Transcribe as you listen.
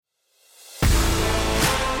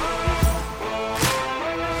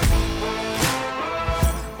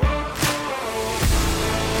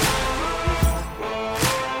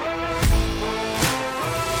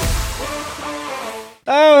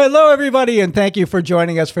Hello, everybody, and thank you for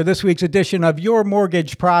joining us for this week's edition of Your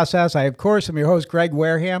Mortgage Process. I, of course, am your host, Greg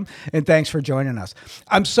Wareham, and thanks for joining us.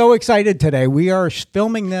 I'm so excited today. We are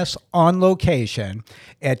filming this on location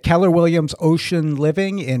at Keller Williams Ocean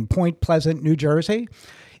Living in Point Pleasant, New Jersey.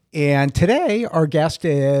 And today, our guest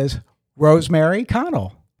is Rosemary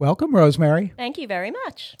Connell. Welcome, Rosemary. Thank you very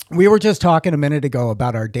much. We were just talking a minute ago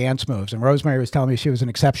about our dance moves, and Rosemary was telling me she was an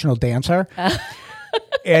exceptional dancer.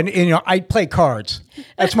 And, I play cards.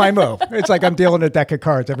 That's my move. It's like I'm dealing a deck of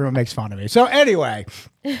cards. Everyone makes fun of me. So anyway,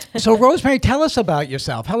 Rosemary, tell us about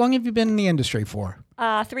yourself. How long have you been in the industry for?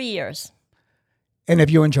 3 years. And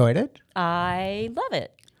have you enjoyed it? I love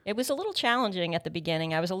it. It was a little challenging at the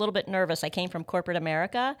beginning. I was a little bit nervous. I came from corporate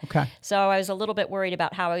America. Okay. So I was a little bit worried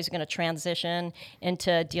about how I was going to transition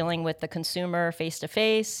into dealing with the consumer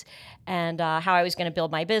face-to-face and how I was going to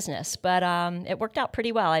build my business. But it worked out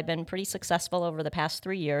pretty well. I've been pretty successful over the past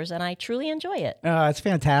 3 years, and I truly enjoy it. It's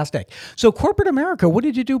fantastic. So corporate America, what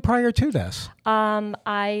did you do prior to this?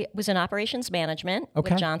 I was in operations management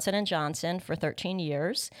Okay. with Johnson & Johnson for 13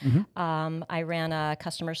 years. Mm-hmm. I ran a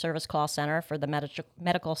customer service call center for the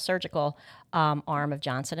medical surgical arm of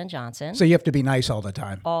Johnson & Johnson. So you have to be nice all the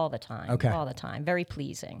time. All the time. Okay. All the time. Very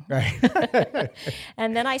pleasing. Right.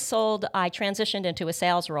 And then I transitioned into a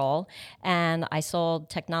sales role, and I sold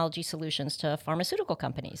technology solutions to pharmaceutical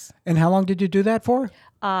companies. And how long did you do that for?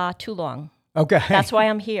 Too long. Okay. That's why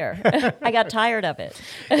I'm here. I got tired of it.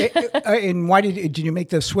 And why did you make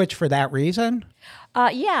the switch for that reason?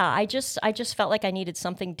 Yeah, I just felt like I needed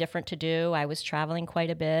something different to do. I was traveling quite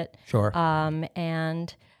a bit. Sure.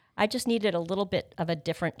 And I just needed a little bit of a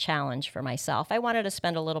different challenge for myself. I wanted to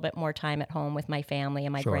spend a little bit more time at home with my family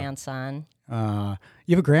and my Sure. grandson. You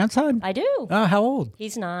have a grandson? I do. How old?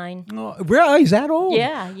 He's 9. Oh, really? He's that old?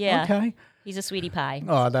 Yeah. Okay. He's a sweetie pie.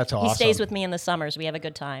 Oh, that's awesome. He stays with me in the summers. We have a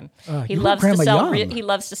good time. He you loves were to Grandma sell. Young. He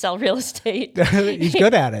loves to sell real estate. He's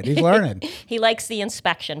good at it. He's learning. He likes the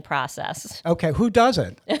inspection process. Okay, who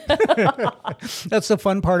doesn't? That's the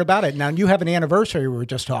fun part about it. Now, you have an anniversary we were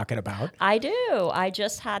just talking about. I do. I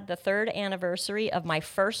just had the 3rd anniversary of my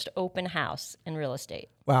first open house in real estate.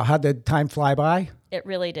 Wow, how'd the time fly by? It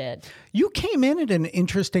really did. You came in at an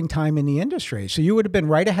interesting time in the industry. So you would have been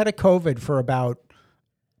right ahead of COVID for about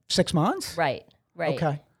 6 months? Right.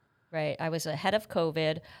 Okay. Right. I was ahead of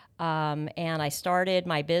COVID, and I started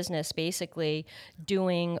my business basically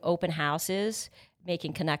doing open houses,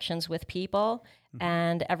 making connections with people.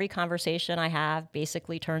 And every conversation I have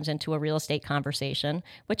basically turns into a real estate conversation,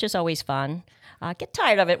 which is always fun. Get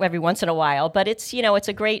tired of it every once in a while, but it's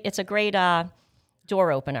a great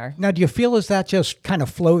door opener. Now, do you feel as that just kind of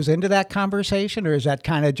flows into that conversation, or is that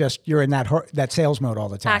kind of just you're in that sales mode all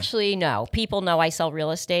the time? Actually, no. People know I sell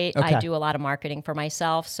real estate. Okay. I do a lot of marketing for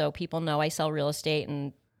myself, so people know I sell real estate,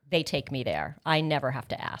 and they take me there. I never have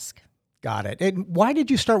to ask. Got it. And why did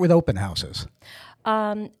you start with open houses?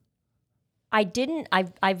 I didn't.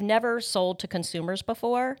 I've never sold to consumers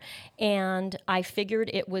before, and I figured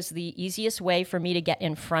it was the easiest way for me to get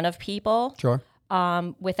in front of people. Sure.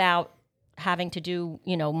 Without having to do,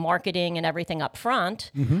 marketing and everything up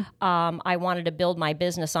front. Mm-hmm. I wanted to build my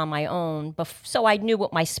business on my own, so I knew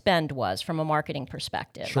what my spend was from a marketing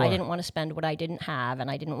perspective. Sure. I didn't want to spend what I didn't have, and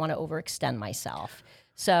I didn't want to overextend myself.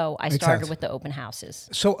 So I Makes started sense. with the open houses.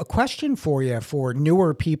 So a question for you for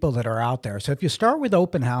newer people that are out there. So if you start with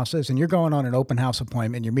open houses and you're going on an open house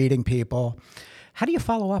appointment, you're meeting people, how do you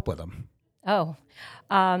follow up with them?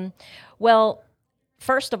 Well,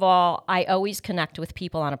 first of all, I always connect with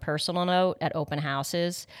people on a personal note at open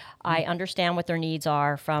houses. I understand what their needs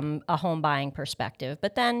are from a home buying perspective.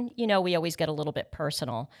 But then, we always get a little bit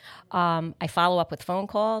personal. I follow up with phone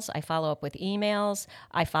calls. I follow up with emails.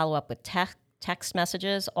 I follow up with text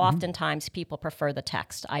messages. Oftentimes people prefer the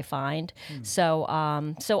text, I find. So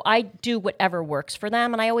I do whatever works for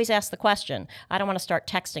them. And I always ask the question. I don't want to start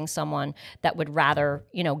texting someone that would rather,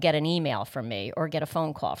 get an email from me or get a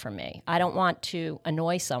phone call from me. I don't want to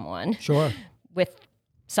annoy someone Sure. with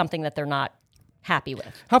something that they're not happy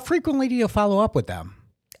with. How frequently do you follow up with them?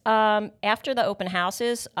 After the open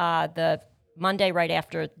houses, the Monday right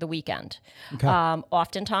after the weekend. Okay.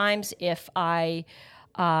 Oftentimes, if I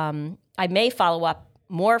may follow up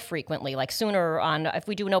more frequently, like sooner if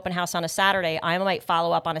we do an open house on a Saturday, I might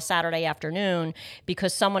follow up on a Saturday afternoon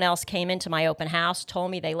because someone else came into my open house,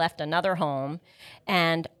 told me they left another home,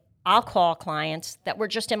 and I'll call clients that were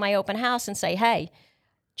just in my open house and say, hey,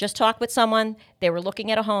 just talked with someone, they were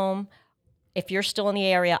looking at a home. If you're still in the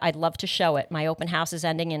area, I'd love to show it. My open house is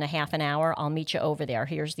ending in a half an hour. I'll meet you over there.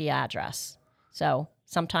 Here's the address. So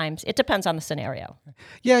Sometimes it depends on the scenario.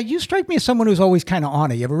 Yeah, you strike me as someone who's always kind of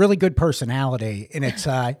on it. You have a really good personality, and it's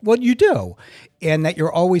well, you do, and that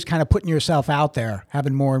you're always kind of putting yourself out there,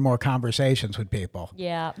 having more and more conversations with people.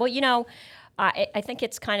 Yeah. Well, I think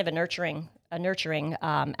it's kind of a nurturing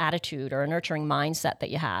attitude or a nurturing mindset that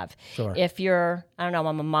you have. Sure. If you're, I don't know,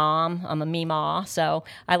 I'm a mom, I'm a Meemaw, so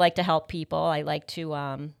I like to help people. I like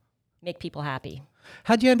to make people happy.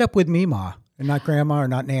 How'd you end up with Meemaw and not Grandma or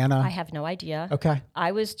not Nana? I have no idea. Okay.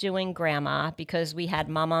 I was doing Grandma because we had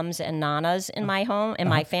mamums and nanas in my home, in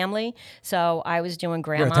my family. So I was doing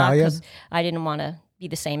Grandma because I didn't want to be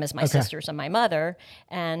the same as my sisters and my mother.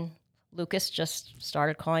 And Lucas just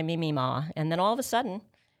started calling me Meemaw. And then all of a sudden,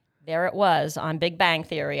 there it was on Big Bang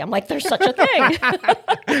Theory. I'm like, there's such a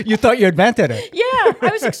thing. You thought you invented it. Yeah,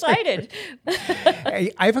 I was excited.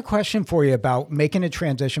 Hey, I have a question for you about making a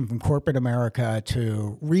transition from corporate America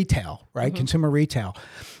to retail, right? Consumer retail.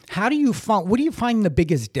 What do you find the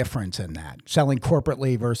biggest difference in that, selling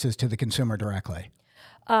corporately versus to the consumer directly?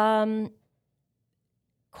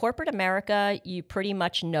 Corporate America, you pretty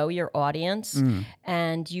much know your audience,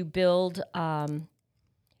 and you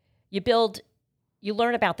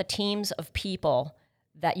learn about the teams of people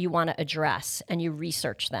that you want to address, and you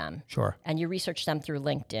research them. Sure. And you research them through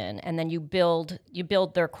LinkedIn, and then you build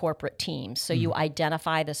their corporate teams. So you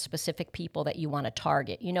identify the specific people that you want to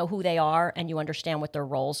target. You know who they are, and you understand what their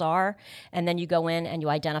roles are, and then you go in and you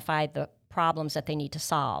identify the problems that they need to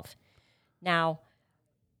solve. Now,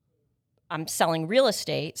 I'm selling real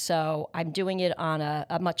estate, so I'm doing it on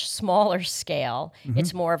a much smaller scale.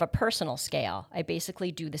 It's more of a personal scale. I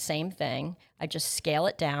basically do the same thing. I just scale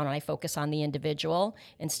it down, and I focus on the individual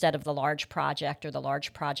instead of the large project or the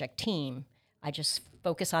large project team. I just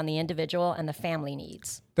focus on the individual and the family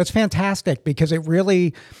needs. That's fantastic because it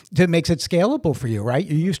really makes it scalable for you, right?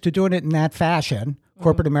 You're used to doing it in that fashion,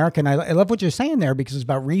 corporate American. I love what you're saying there because it's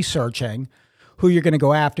about researching who you're going to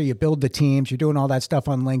go after. You build the teams, you're doing all that stuff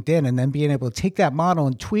on LinkedIn, and then being able to take that model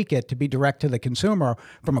and tweak it to be direct to the consumer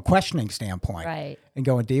from a questioning standpoint, right? And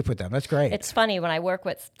going deep with them. That's great. It's funny when I work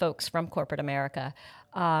with folks from corporate America,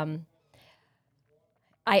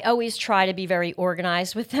 I always try to be very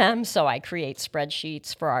organized with them, so I create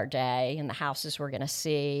spreadsheets for our day and the houses we're going to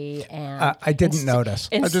see. And I didn't notice.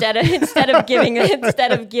 Instead of giving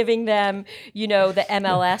them, the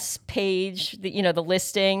MLS page, the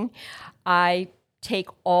listing, I take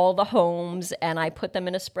all the homes and I put them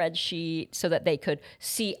in a spreadsheet so that they could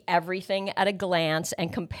see everything at a glance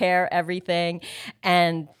and compare everything.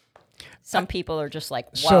 And some people are just like,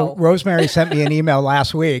 whoa. So Rosemary sent me an email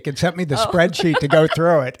last week and sent me the spreadsheet to go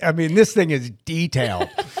through it. I mean, this thing is detailed.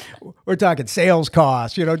 We're talking sales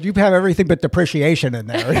costs. You have everything but depreciation in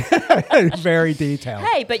there. Very detailed.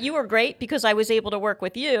 Hey, but you were great because I was able to work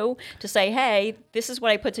with you to say, hey, this is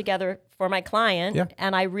what I put together for my client,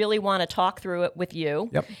 and I really want to talk through it with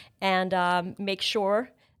you and make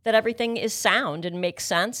sure that everything is sound and makes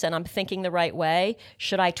sense and I'm thinking the right way.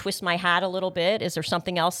 Should I twist my hat a little bit? Is there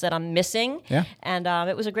something else that I'm missing? Yeah. And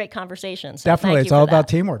it was a great conversation. So definitely. It's all about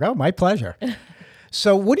teamwork. Oh, my pleasure.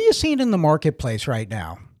 So what are you seeing in the marketplace right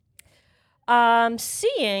now?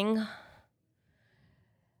 Seeing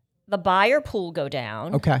the buyer pool go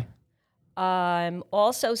down. Okay. I'm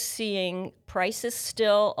also seeing prices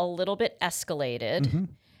still a little bit escalated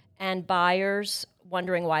and buyers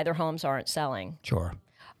wondering why their homes aren't selling. Sure.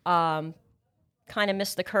 Kind of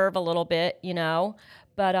missed the curve a little bit,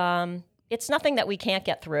 but it's nothing that we can't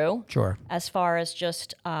get through. Sure. As far as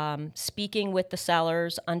just speaking with the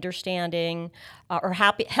sellers, understanding or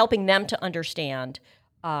helping them to understand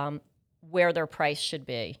where their price should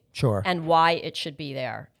be. Sure. And why it should be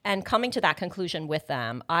there. And coming to that conclusion with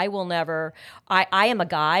them. I am a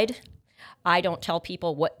guide. I don't tell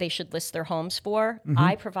people what they should list their homes for.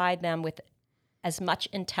 I provide them with as much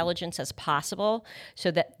intelligence as possible so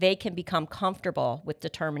that they can become comfortable with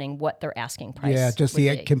determining what their asking price Yeah, just the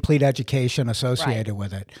be. Complete education associated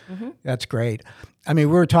with it. That's great. I mean,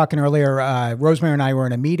 we were talking earlier, Rosemary and I were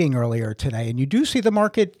in a meeting earlier today, and you do see the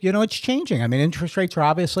market, it's changing. I mean, interest rates are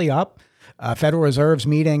obviously up. Federal Reserve's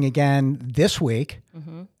meeting again this week.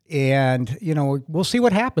 And, we'll see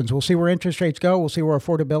what happens. We'll see where interest rates go. We'll see where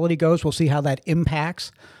affordability goes. We'll see how that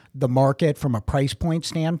impacts the market from a price point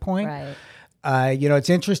standpoint. Right. It's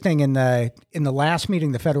interesting in the last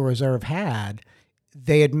meeting the Federal Reserve had,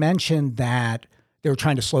 they had mentioned that they were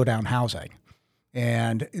trying to slow down housing.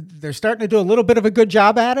 And they're starting to do a little bit of a good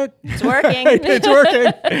job at it. It's working. It's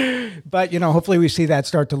working. But, hopefully we see that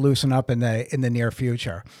start to loosen up in the near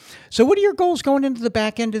future. So what are your goals going into the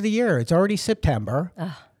back end of the year? It's already September.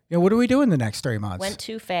 What do we do in the next 3 months? Went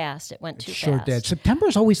too fast. It went too fast. Sure did. September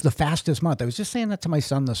is always the fastest month. I was just saying that to my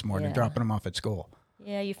son this morning, dropping him off at school.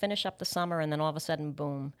 Yeah, you finish up the summer and then all of a sudden,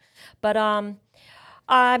 boom. But I'm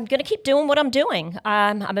going to keep doing what I'm doing.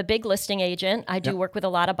 I'm a big listing agent. I do work with a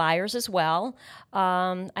lot of buyers as well.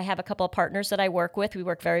 I have a couple of partners that I work with. We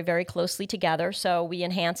work very, very closely together, so we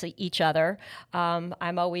enhance each other.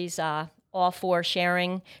 I'm always all for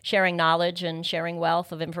sharing knowledge and sharing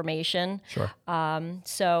wealth of information. Sure.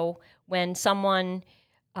 So when someone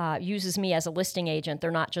uses me as a listing agent, they're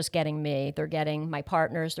not just getting me. They're getting my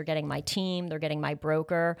partners, they're getting my team, they're getting my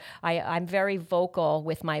broker. I'm very vocal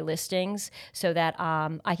with my listings so that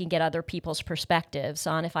I can get other people's perspectives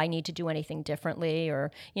on if I need to do anything differently, or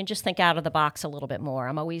just think out of the box a little bit more.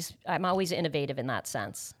 I'm always innovative in that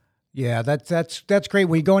sense. Yeah, that's great.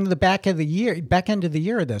 We go into the back end of the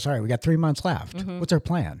year of this. All right, we got 3 months left. Mm-hmm. What's our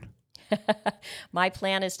plan? My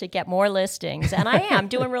plan is to get more listings, and I am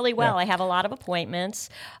doing really well. I have a lot of appointments,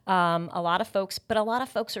 a lot of folks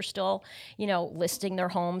are still, listing their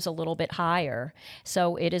homes a little bit higher.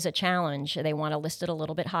 So it is a challenge. They want to list it a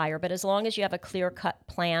little bit higher, but as long as you have a clear-cut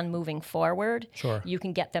plan moving forward, sure, you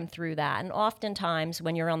can get them through that. And oftentimes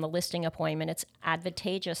when you're on the listing appointment, it's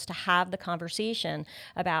advantageous to have the conversation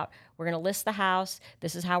about, we're going to list the house,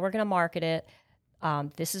 this is how we're going to market it,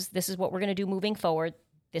 this is what we're going to do moving forward.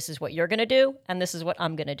 This is what you're going to do, and this is what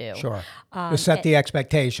I'm going to do. Sure. To set the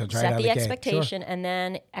expectations, right? Set the gate. expectation, Sure. And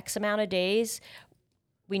then X amount of days,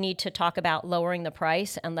 we need to talk about lowering the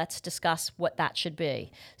price, and let's discuss what that should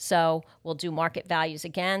be. So we'll do market values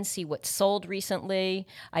again, see what's sold recently,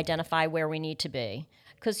 identify where we need to be.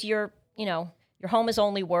 Because your home is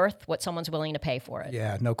only worth what someone's willing to pay for it.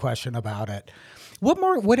 Yeah, no question about it.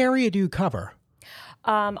 What area do you cover?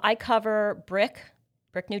 I cover Brick,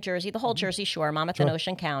 New Jersey, the whole Jersey Shore, Monmouth and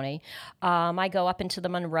Ocean County. I go up into the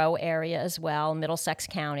Monroe area as well, Middlesex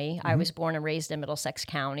County. I was born and raised in Middlesex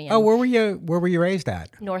County. Oh, where were you raised at?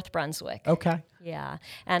 North Brunswick. Okay. Yeah,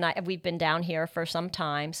 and we've been down here for some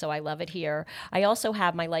time, so I love it here. I also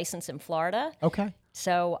have my license in Florida. Okay.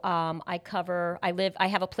 So I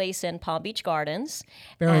have a place in Palm Beach Gardens.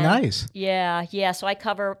 Very nice. Yeah. So I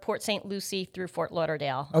cover Port St. Lucie through Fort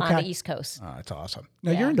Lauderdale on the East Coast. Oh, that's awesome.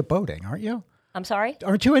 Now, you're into boating, aren't you? I'm sorry?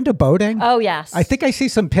 Aren't you into boating? Oh, yes. I think I see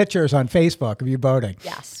some pictures on Facebook of you boating.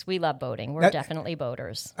 Yes, we love boating. We're definitely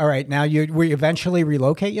boaters. All right. Now, will you eventually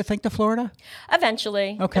relocate, you think, to Florida?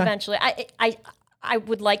 Eventually. Okay. Eventually. I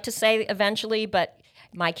would like to say eventually, but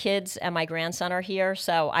my kids and my grandson are here,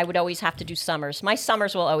 so I would always have to do summers. My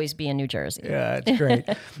summers will always be in New Jersey. Yeah, it's great.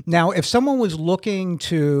 Now, if someone was looking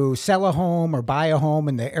to sell a home or buy a home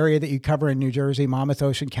in the area that you cover in New Jersey, Monmouth,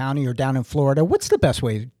 Ocean County, or down in Florida, what's the best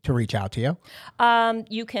way to reach out to you?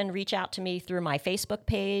 You can reach out to me through my Facebook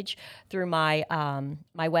page, through my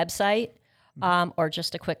my website, or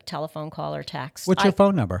just a quick telephone call or text. What's your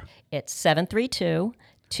phone number? It's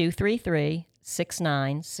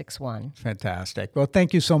 732-233-6961. Fantastic. Well,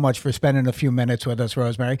 thank you so much for spending a few minutes with us,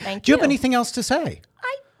 Rosemary. Thank Do you you. have anything else to say?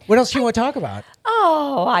 What else do you want to talk about?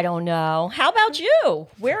 Oh, I don't know. How about you?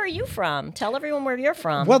 Where are you from? Tell everyone where you're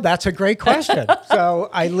from. Well, that's a great question. So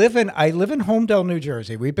I live in Homedale, New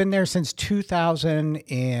Jersey. We've been there since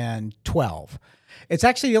 2012. It's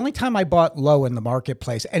actually the only time I bought low in the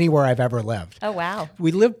marketplace anywhere I've ever lived. Oh, wow.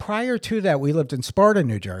 Prior to that, we lived in Sparta,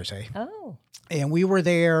 New Jersey. Oh. And we were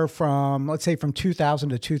there from 2000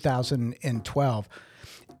 to 2012.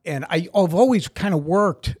 And I've always kind of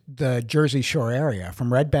worked the Jersey Shore area,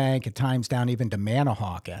 from Red Bank at times down even to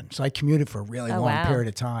Manahawkin. So I commuted for a really long period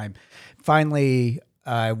of time. Finally,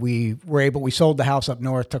 we sold the house up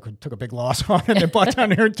north, took a big loss on it, and bought down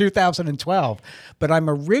here in 2012. But I'm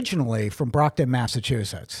originally from Brockton,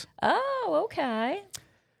 Massachusetts. Oh, okay.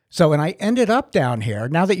 So when I ended up down here,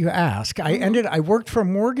 now that you ask, I worked for a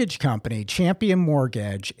mortgage company, Champion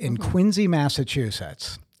Mortgage, in Quincy,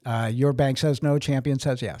 Massachusetts. Your bank says no, Champion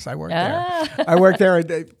says yes. I worked there. I worked there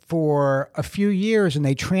for a few years, and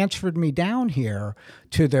they transferred me down here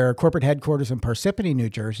to their corporate headquarters in Parsippany, New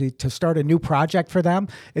Jersey, to start a new project for them.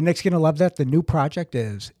 And Nick's going to love that. The new project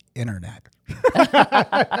is internet.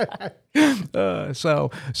 So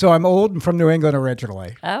I'm old and from New England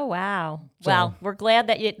originally. Oh, wow. Well, we're glad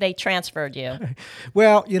that they transferred you.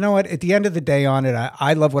 Well, you know what? At the end of the day on it,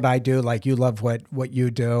 I love what I do, like you love what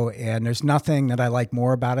you do. And there's nothing that I like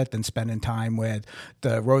more about it than spending time with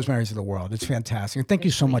the Rosemarys of the world. It's fantastic. And thank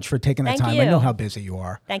you so much for taking the time. You. I know how busy you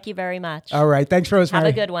are. Thank you very much. All right. Thanks, Rosemary.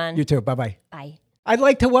 Have a good one. You too. Bye-bye. Bye. I'd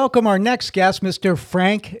like to welcome our next guest, Mr.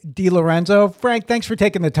 Frank DiLorenzo. Frank, thanks for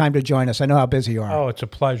taking the time to join us. I know how busy you are. Oh, it's a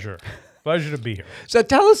pleasure. Pleasure to be here. So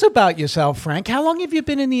tell us about yourself, Frank. How long have you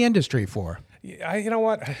been in the industry for? You know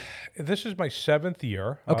what? This is my 7th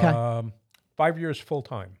year. Okay. 5 years full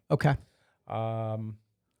time. Okay.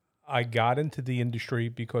 I got into the industry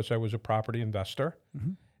because I was a property investor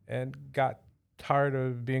and got tired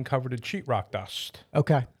of being covered in sheetrock dust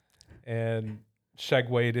Okay. and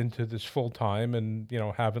segued into this full time and,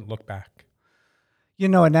 haven't looked back.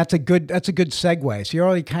 And that's a good segue. So you're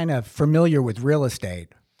already kind of familiar with real estate,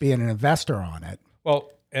 being an investor on it. Well,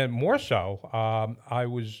 and more so, I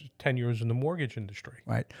was 10 years in the mortgage industry.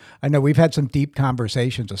 Right. I know we've had some deep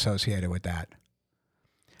conversations associated with that.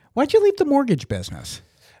 Why'd you leave the mortgage business?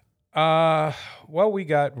 Well, we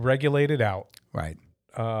got regulated out. Right.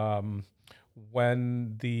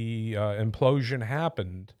 When the implosion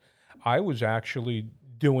happened, I was actually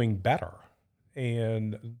doing better.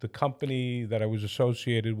 And the company that I was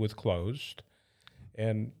associated with closed.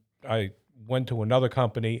 And I went to another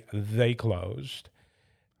company, they closed.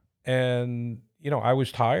 And, I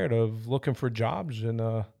was tired of looking for jobs in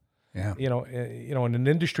in an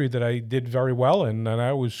industry that I did very well in, and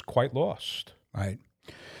I was quite lost. Right.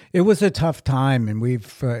 It was a tough time, and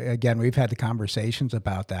we've had the conversations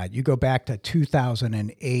about that. You go back to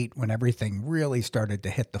 2008 when everything really started to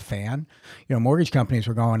hit the fan. Mortgage companies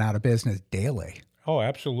were going out of business daily. Oh,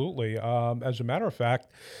 absolutely. As a matter of fact,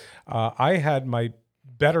 I had my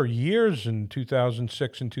better years in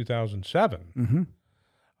 2006 and 2007.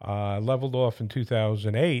 Leveled off in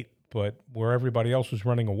 2008, but where everybody else was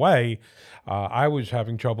running away, I was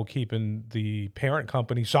having trouble keeping the parent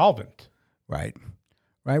company solvent. Right.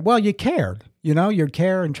 Right. Well, you cared, you'd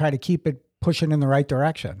care and try to keep it pushing in the right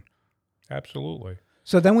direction. Absolutely.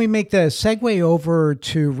 So then we make the segue over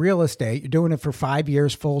to real estate. You're doing it for 5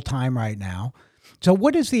 years full time right now. So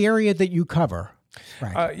what is the area that you cover?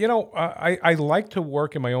 Right. I like to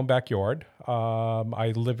work in my own backyard.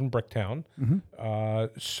 I live in Bricktown.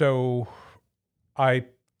 So I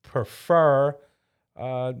prefer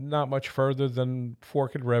not much further than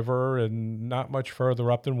Forked River and not much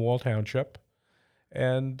further up than Wall Township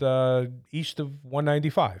and east of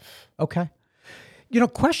 195. Okay.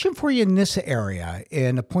 Question for you in this area,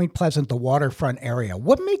 in the Point Pleasant, the waterfront area.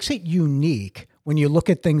 What makes it unique when you look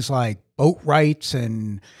at things like boat rights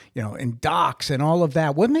and, and docks and all of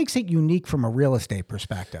that? What makes it unique from a real estate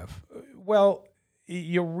perspective? Well,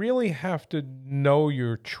 you really have to know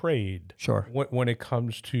your trade. Sure. When it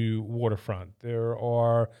comes to waterfront. There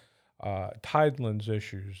are tidelands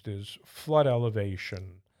issues. There's flood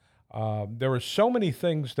elevation. There are so many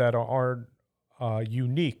things that are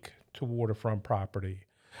unique to waterfront property.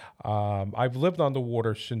 I've lived on the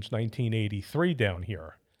water since 1983 down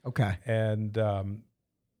here. Okay. And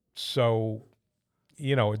so,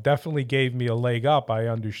 it definitely gave me a leg up. I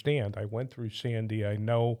understand. I went through Sandy. I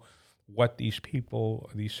know what these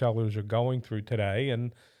sellers are going through today.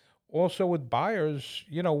 And also with buyers,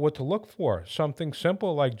 what to look for. Something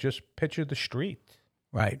simple like just picture the street.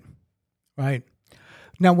 Right. Right.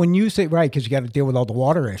 Now, when you say, right, because you got to deal with all the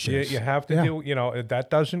water issues. You have to deal,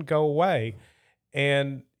 that doesn't go away.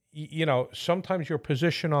 And, sometimes your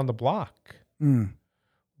position on the block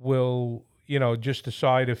will, just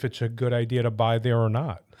decide if it's a good idea to buy there or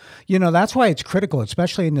not. That's why it's critical,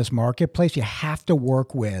 especially in this marketplace. You have to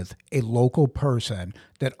work with a local person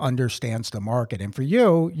that understands the market. And for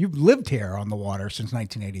you, you've lived here on the water since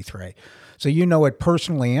 1983. So you know it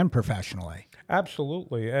personally and professionally.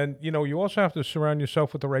 Absolutely. And, you also have to surround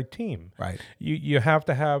yourself with the right team. Right. You have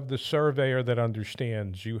to have the surveyor that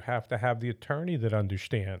understands. You have to have the attorney that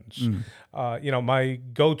understands. My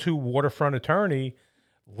go-to waterfront attorney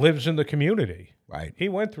lives in the community. Right. He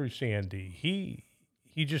went through Sandy.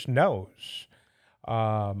 He just knows.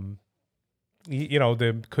 There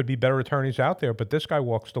could be better attorneys out there, but this guy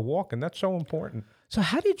walks the walk, and that's so important. So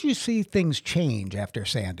how did you see things change after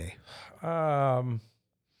Sandy? On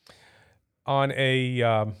a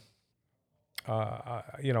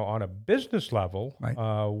on a business level, right.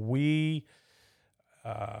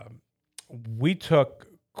 We took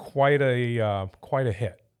quite a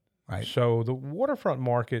hit. Right. So the waterfront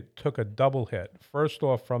market took a double hit. First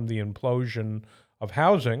off, from the implosion of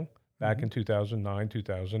housing back in 2009,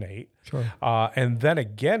 2008. Sure. And then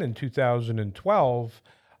again in 2012,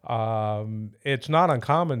 it's not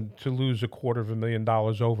uncommon to lose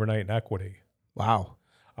 $250,000 overnight in equity. Wow.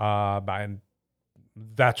 And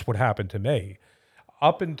that's what happened to me.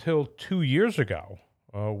 Up until 2 years ago,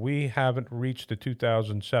 we haven't reached the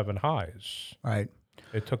 2007 highs. Right.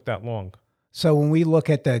 It took that long. So when we look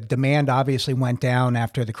at the demand, obviously went down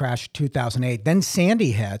after the crash of 2008. Then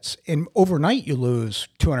Sandy hits, and overnight you lose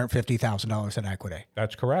 $250,000 in equity.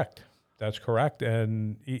 That's correct. That's correct.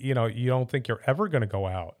 And, you don't think you're ever going to go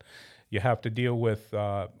out. You have to deal with,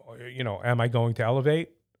 am I going to elevate?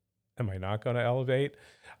 Am I not going to elevate?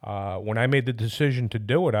 When I made the decision to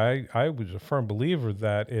do it, I was a firm believer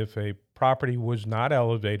that if a property was not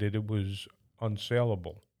elevated, it was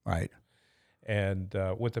unsaleable. Right. And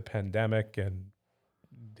with the pandemic and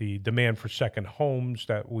the demand for second homes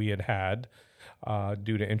that we had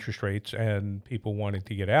due to interest rates and people wanting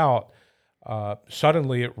to get out,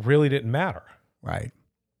 suddenly it really didn't matter. Right.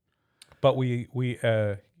 But we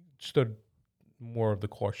stood more of the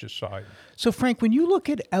cautious side. So, Frank, when you look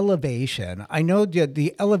at elevation, I know that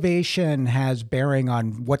the elevation has bearing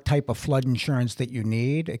on what type of flood insurance that you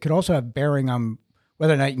need. It could also have bearing on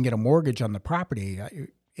whether or not you can get a mortgage on the property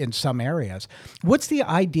in some areas. What's the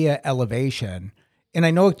idea elevation? And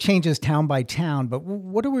I know it changes town by town, but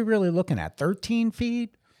what are we really looking at? 13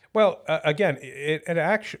 feet? Well, again,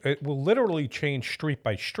 it will literally change street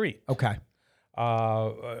by street. Okay.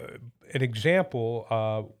 An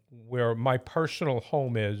example where my personal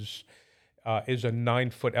home is a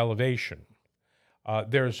 9-foot elevation.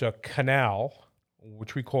 There's a canal,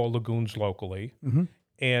 which we call lagoons locally,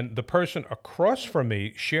 and the person across from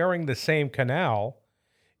me sharing the same canal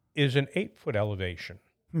is an 8-foot elevation.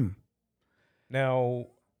 Now,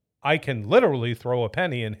 I can literally throw a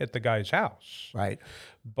penny and hit the guy's house. Right.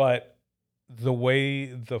 But the way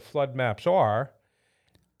the flood maps are,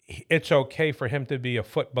 it's okay for him to be a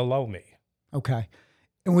foot below me. Okay.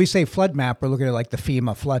 And when we say flood map, we're looking at like the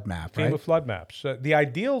FEMA flood map, right? FEMA flood maps. The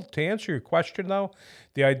ideal, to answer your question though,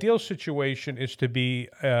 the ideal situation is to be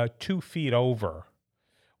 2 feet over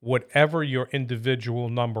whatever your individual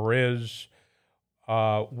number is,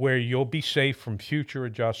 where you'll be safe from future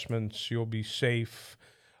adjustments. You'll be safe,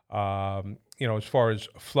 as far as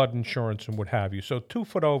flood insurance and what have you. So 2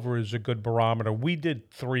 foot over is a good barometer. We did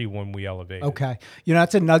 3 when we elevated. Okay.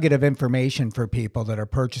 That's a nugget of information for people that are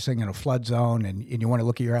purchasing in a flood zone and you want to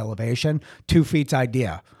look at your elevation. 2 feet's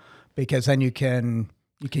idea, because then you can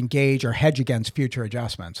gauge or hedge against future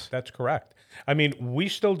adjustments. That's correct. I mean, we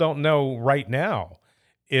still don't know right now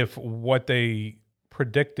if what they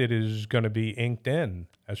predicted is going to be inked in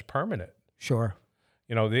as permanent. Sure.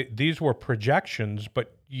 These were projections,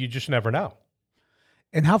 but you just never know.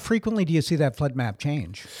 And how frequently do you see that flood map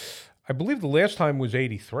change? I believe the last time was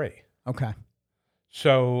 83. Okay.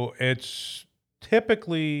 So it's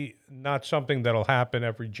typically not something that'll happen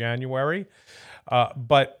every January,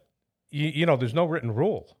 but there's no written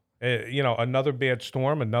rule. Another bad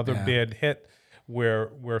storm, another bad hit where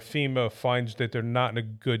FEMA finds that they're not in a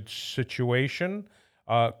good situation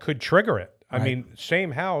could trigger it. Right. I mean,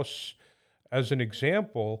 same house, as an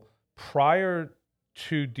example, prior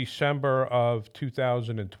to December of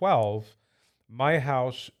 2012, my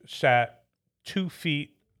house sat 2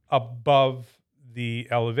 feet above the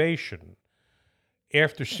elevation.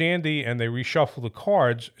 After Sandy and they reshuffled the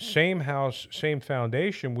cards, same house, same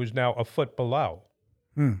foundation was now a foot below.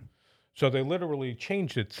 So they literally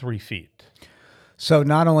changed it 3 feet. So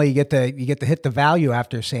not only you get to hit the value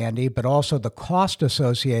after Sandy, but also the cost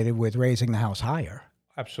associated with raising the house higher.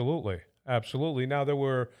 Absolutely. Now, there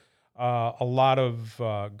were a lot of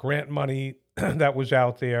grant money that was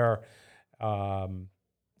out there and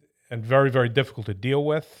very, very difficult to deal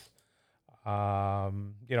with.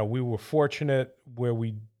 We were fortunate where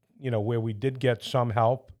we did get some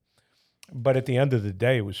help, but at the end of the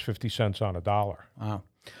day, it was 50 cents on a dollar. Wow.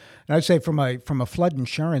 And I'd say from a flood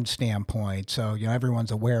insurance standpoint, so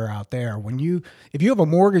everyone's aware out there, if you have a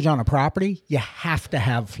mortgage on a property, you have to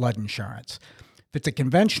have flood insurance. If it's a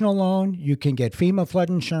conventional loan, you can get FEMA flood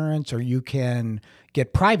insurance or you can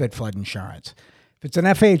get private flood insurance. If it's an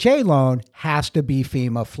FHA loan, has to be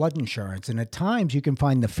FEMA flood insurance. And at times you can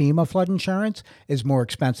find the FEMA flood insurance is more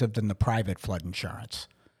expensive than the private flood insurance.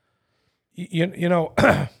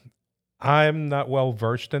 I'm not well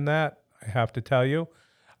versed in that, I have to tell you.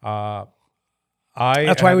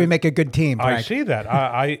 That's why we make a good team, Frank. I see that.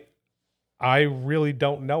 I really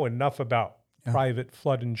don't know enough about private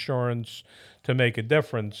flood insurance to make a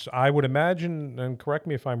difference. I would imagine, and correct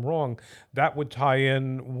me if I'm wrong, that would tie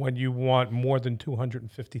in when you want more than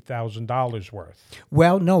 $250,000 worth.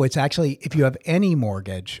 Well, no, it's actually, if you have any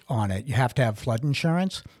mortgage on it, you have to have flood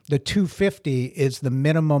insurance. The $250,000 is the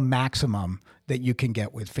minimum maximum that you can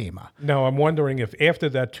get with FEMA. No, I'm wondering if after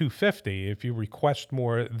that $250,000, if you request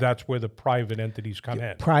more, that's where the private entities come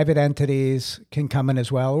in. Private entities can come in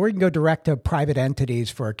as well, or you can go direct to private entities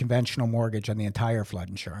for a conventional mortgage on the entire flood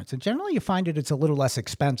insurance. And generally you find it's a little less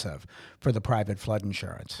expensive for the private flood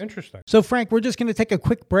insurance. Interesting. So Frank, we're just going to take a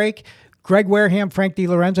quick break. Greg Wareham, Frank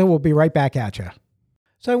DiLorenzo, will be right back at you.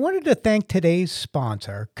 So I wanted to thank today's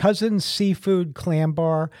sponsor, Cousins Seafood Clam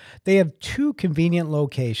Bar. They have 2 convenient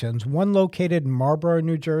locations, one located in Marlborough,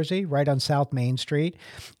 New Jersey, right on South Main Street,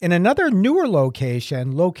 and another newer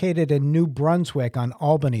location located in New Brunswick on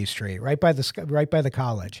Albany Street, right by the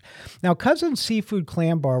college. Now, Cousins Seafood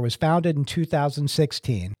Clam Bar was founded in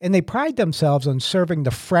 2016, and they pride themselves on serving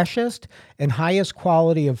the freshest and highest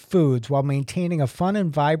quality of foods while maintaining a fun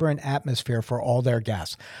and vibrant atmosphere for all their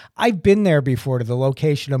guests. I've been there before to the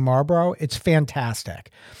location of Marlborough. It's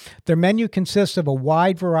fantastic. Their menu consists of a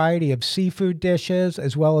wide variety of seafood dishes,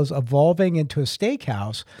 as well as evolving into a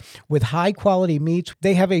steakhouse with high quality meats.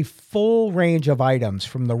 They have a full range of items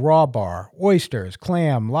from the raw bar, oysters,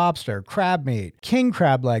 clam, lobster, crab meat, king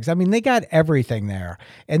crab legs. I mean, they got everything there.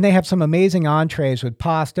 And they have some amazing entrees with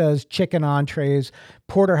pastas, chicken entrees,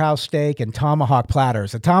 porterhouse steak, and tomahawk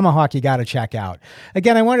platters. The tomahawk you got to check out.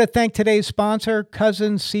 Again, I want to thank today's sponsor,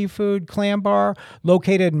 Cousins Seafood Clam Bar,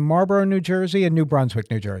 located in Marlborough, New Jersey and New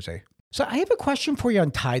Brunswick, New Jersey. So I have a question for you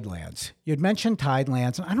on tidelands. You'd mentioned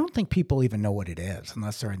tidelands, and I don't think people even know what it is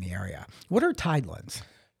unless they're in the area. What are tidelands?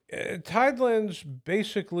 Tidelands,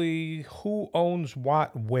 basically, who owns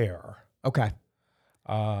what where. Okay.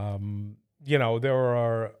 There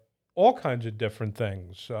are all kinds of different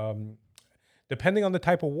things, depending on the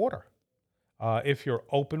type of water. If you're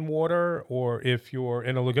open water or if you're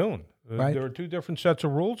in a lagoon. Right. There are 2 different sets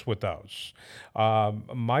of rules with those.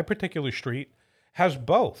 My particular street has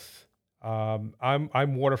both.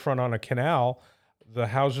 I'm waterfront on a canal. The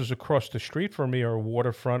houses across the street from me are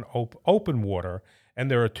waterfront open water,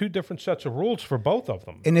 and there are 2 different sets of rules for both of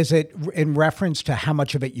them. And is it in reference to how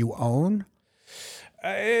much of it you own?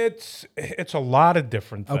 It's a lot of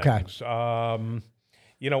different things. Okay.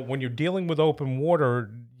 When you're dealing with open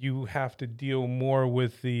water, you have to deal more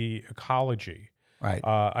with the ecology. Right.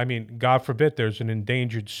 God forbid there's an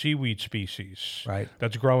endangered seaweed species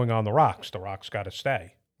that's growing on the rocks. The rocks got to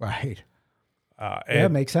stay. Right. Yeah,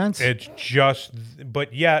 it makes sense. It's just,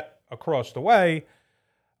 but yet across the way,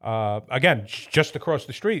 again, just across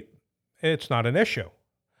the street, it's not an issue.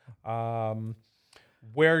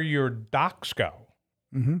 Where your docks go,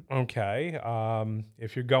 okay,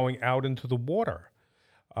 if you're going out into the water,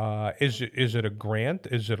 is it a grant?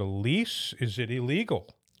 Is it a lease? Is it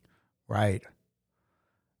illegal? Right.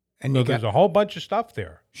 And so there's a whole bunch of stuff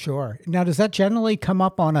there. Sure. Now, does that generally come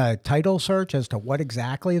up on a title search as to what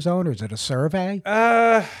exactly is owned, or is it a survey?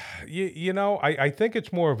 I think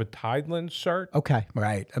it's more of a tideland search. Okay,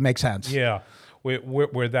 right. That makes sense. Yeah,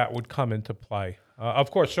 where that would come into play.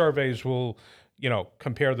 Of course, surveys will,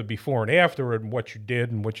 compare the before and after and what you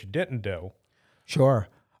did and what you didn't do. Sure.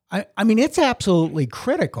 I mean, it's absolutely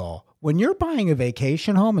critical. When you're buying a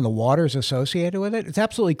vacation home and the water's associated with it, it's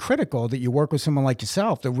absolutely critical that you work with someone like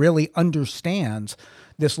yourself that really understands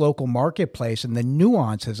this local marketplace and the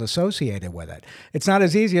nuances associated with it. It's not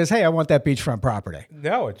as easy as, hey, I want that beachfront property.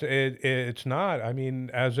 No, it's not. I mean,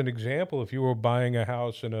 as an example, if you were buying a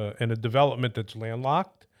house in a development that's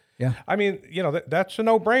landlocked, yeah, I mean, that's a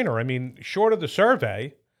no-brainer. I mean, short of the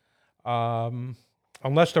survey,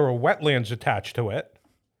 unless there are wetlands attached to it.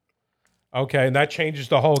 Okay, and that changes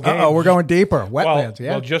the whole game. Oh, we're going deeper. Wetlands,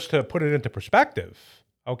 yeah. Well, just to put it into perspective,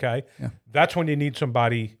 okay, that's when you need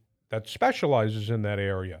somebody that specializes in that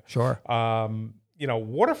area. Sure.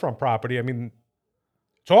 Waterfront property, I mean,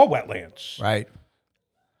 it's all wetlands. Right.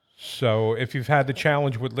 So if you've had the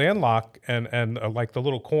challenge with landlocked and like the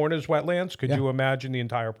little corners wetlands, could you imagine the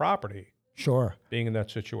entire property? Sure. Being in that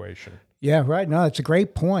situation. Yeah, right. No, it's a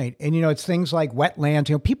great point. And, it's things like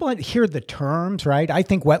wetlands. People hear the terms, right? I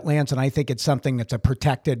think wetlands, and I think it's something that's a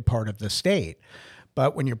protected part of the state.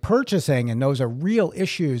 But when you're purchasing, and those are real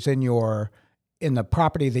issues in the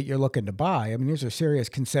property that you're looking to buy, I mean, these are serious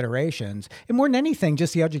considerations. And more than anything,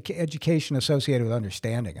 just the education associated with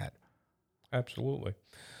understanding it. Absolutely.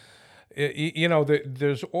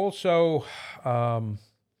 There's also,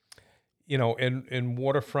 in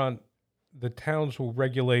waterfront, the towns will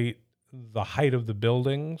regulate the height of the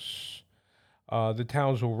buildings. The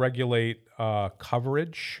towns will regulate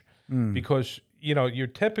coverage because, you're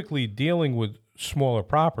typically dealing with smaller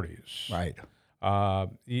properties. Right.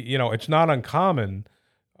 It's not uncommon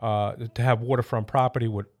to have waterfront property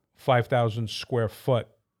with 5,000 square foot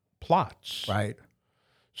plots. Right.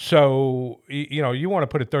 So, you want to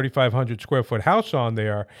put a 3,500 square foot house on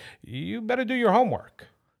there, you better do your homework.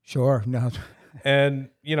 Sure. No. And,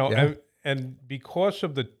 and because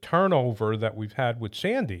of the turnover that we've had with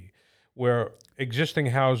Sandy, where existing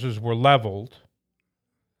houses were leveled,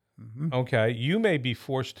 okay, you may be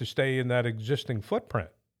forced to stay in that existing footprint.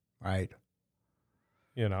 Right.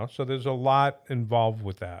 So there's a lot involved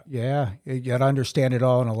with that. Yeah, you got to understand it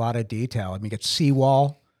all in a lot of detail. I mean, you get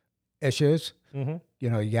seawall issues.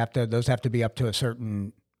 Mm-hmm. Those have to be up to a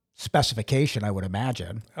certain specification, I would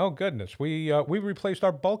imagine. Oh goodness, we replaced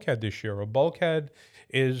our bulkhead this year. A bulkhead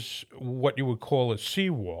is what you would call a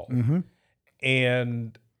seawall,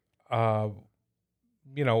 and in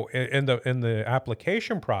the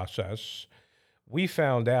application process, we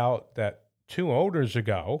found out that 2 owners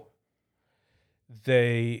ago,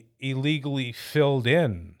 they illegally filled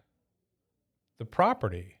in the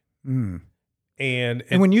property. And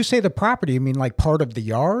when you say the property, you mean like part of the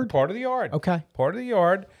yard? Part of the yard. Okay. Part of the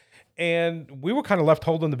yard. And we were kind of left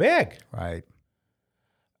holding the bag. Right.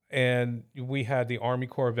 And we had the Army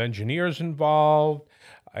Corps of Engineers involved.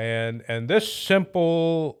 And this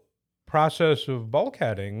simple process of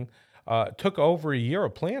bulkheading took over a year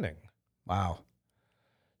of planning. Wow.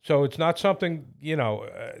 So it's not something,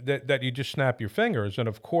 that you just snap your fingers. And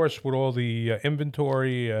of course, with all the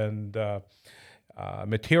inventory and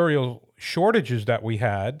material shortages that we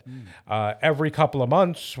had, every couple of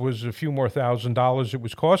months was a few more $1,000s it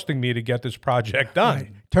was costing me to get this project done.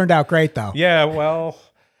 Right. Turned out great, though. Yeah, well,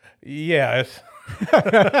 yeah.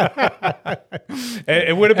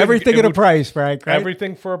 It would have been everything at a price, Frank. Right?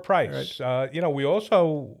 Everything for a price. Right. We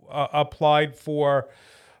also applied for.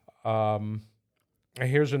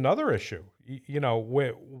 Here's another issue.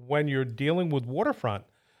 When you're dealing with waterfront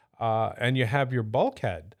and you have your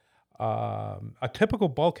bulkhead, a typical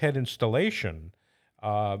bulkhead installation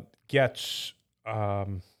gets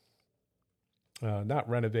not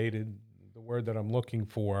renovated, the word that I'm looking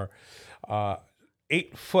for,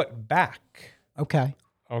 8 foot back. Okay.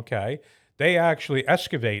 Okay. They actually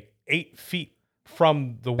excavate 8 feet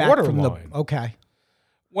from the Back water from line. Okay.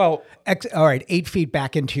 Well, all right, 8 feet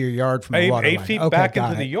back into your yard from the water line. 8 feet back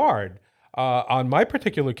into the yard. On my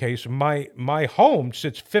particular case, my home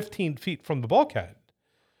sits 15 feet from the bulkhead.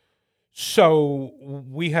 So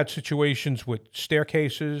we had situations with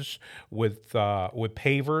staircases, with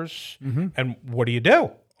pavers, and what do you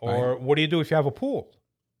do? Or what do you do if you have a pool?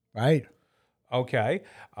 Right. Okay.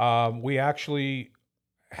 We actually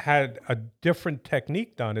had a different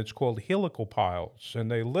technique done. It's called helical piles, and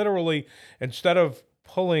they literally, instead of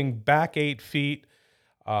pulling back 8 feet,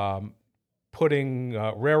 putting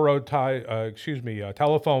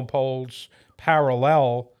telephone poles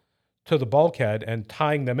parallel to the bulkhead and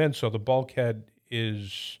tying them in so the bulkhead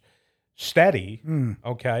is steady,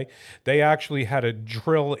 okay, they actually had to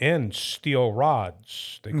drill in steel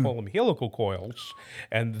rods. They call them helical coils,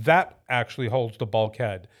 and that actually holds the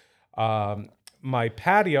bulkhead. My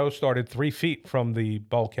patio started 3 feet from the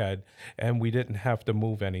bulkhead, and we didn't have to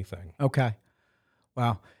move anything. Okay.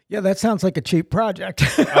 Wow. Yeah, that sounds like a cheap project.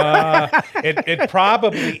 It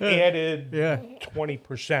probably added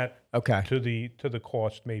 20% to the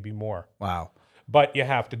cost, maybe more. Wow. But you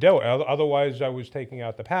have to do it. Otherwise, I was taking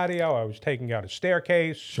out the patio. I was taking out a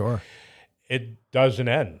staircase. Sure. It doesn't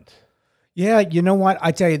end. Yeah, you know what?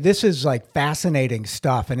 I tell you, this is like fascinating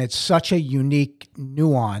stuff, and it's such a unique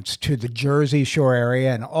nuance to the Jersey Shore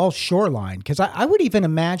area and all shoreline. Because I would even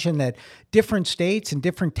imagine that different states and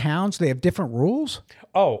different towns, they have different rules.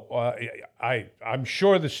 Oh, I'm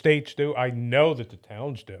sure the states do. I know that the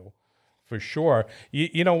towns do, for sure.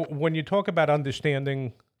 You know, when you talk about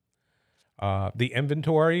understanding the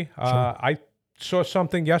inventory, I saw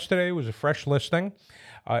something yesterday. It was a fresh listing.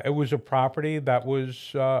 It was a property that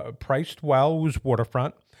was priced well. It was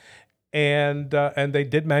waterfront, and they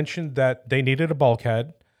did mention that they needed a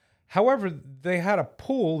bulkhead. However, they had a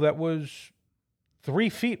pool that was 3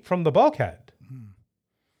 feet from the bulkhead,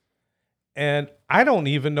 and I don't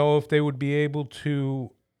even know if they would be able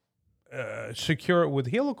to secure it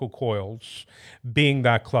with helical coils, being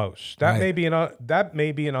that close. That may be an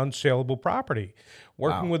unsaleable property.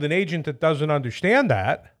 Working with an agent that doesn't understand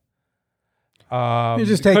that. You're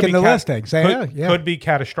just taking the listing. Could be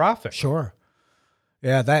catastrophic. Sure.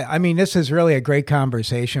 Yeah, this is really a great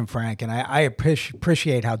conversation, Frank, and I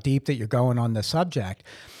appreciate how deep that you're going on the subject.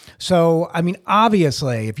 So,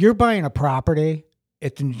 obviously, if you're buying a property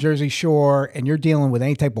at the New Jersey Shore and you're dealing with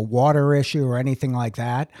any type of water issue or anything like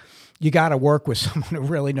that, you got to work with someone who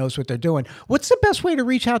really knows what they're doing. What's the best way to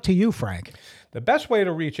reach out to you, Frank? The best way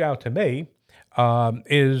to reach out to me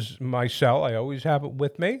is my cell. I always have it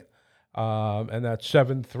with me. And that's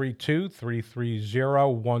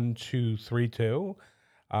 732-330-1232.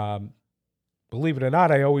 Believe it or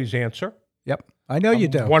not, I always answer. Yep. I know you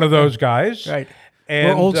do. One of those guys. Right.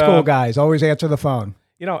 And, we're old school guys. Always answer the phone.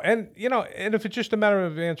 And if it's just a matter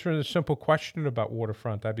of answering a simple question about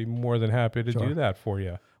waterfront, I'd be more than happy to do that for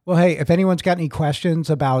you. Well, hey, if anyone's got any questions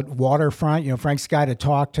about waterfront, Frank's the guy to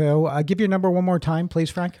talk to. Give your number one more time, please,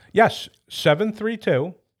 Frank. Yes,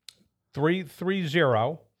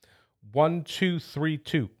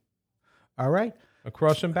 732-330-1232. All right.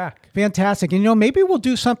 Across and back. Fantastic. And, maybe we'll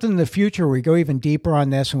do something in the future where we go even deeper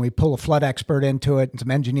on this and we pull a flood expert into it and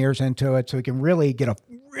some engineers into it so we can really get a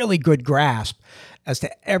really good grasp as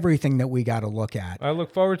to everything that we got to look at. I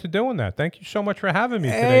look forward to doing that. Thank you so much for having me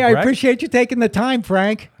today, Hey, Greg. I appreciate you taking the time,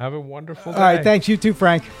 Frank. Have a wonderful day. All right. Thanks. You too,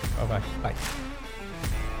 Frank. Bye-bye. Bye.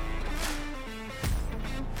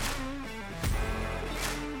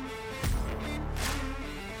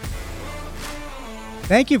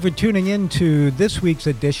 Thank you for tuning in to this week's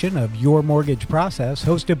edition of Your Mortgage Process,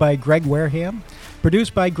 hosted by Greg Wareham,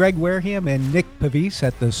 produced by Greg Wareham and Nick Pavese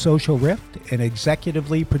at The Social Rift, and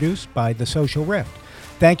executively produced by The Social Rift.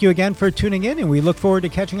 Thank you again for tuning in, and we look forward to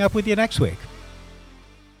catching up with you next week.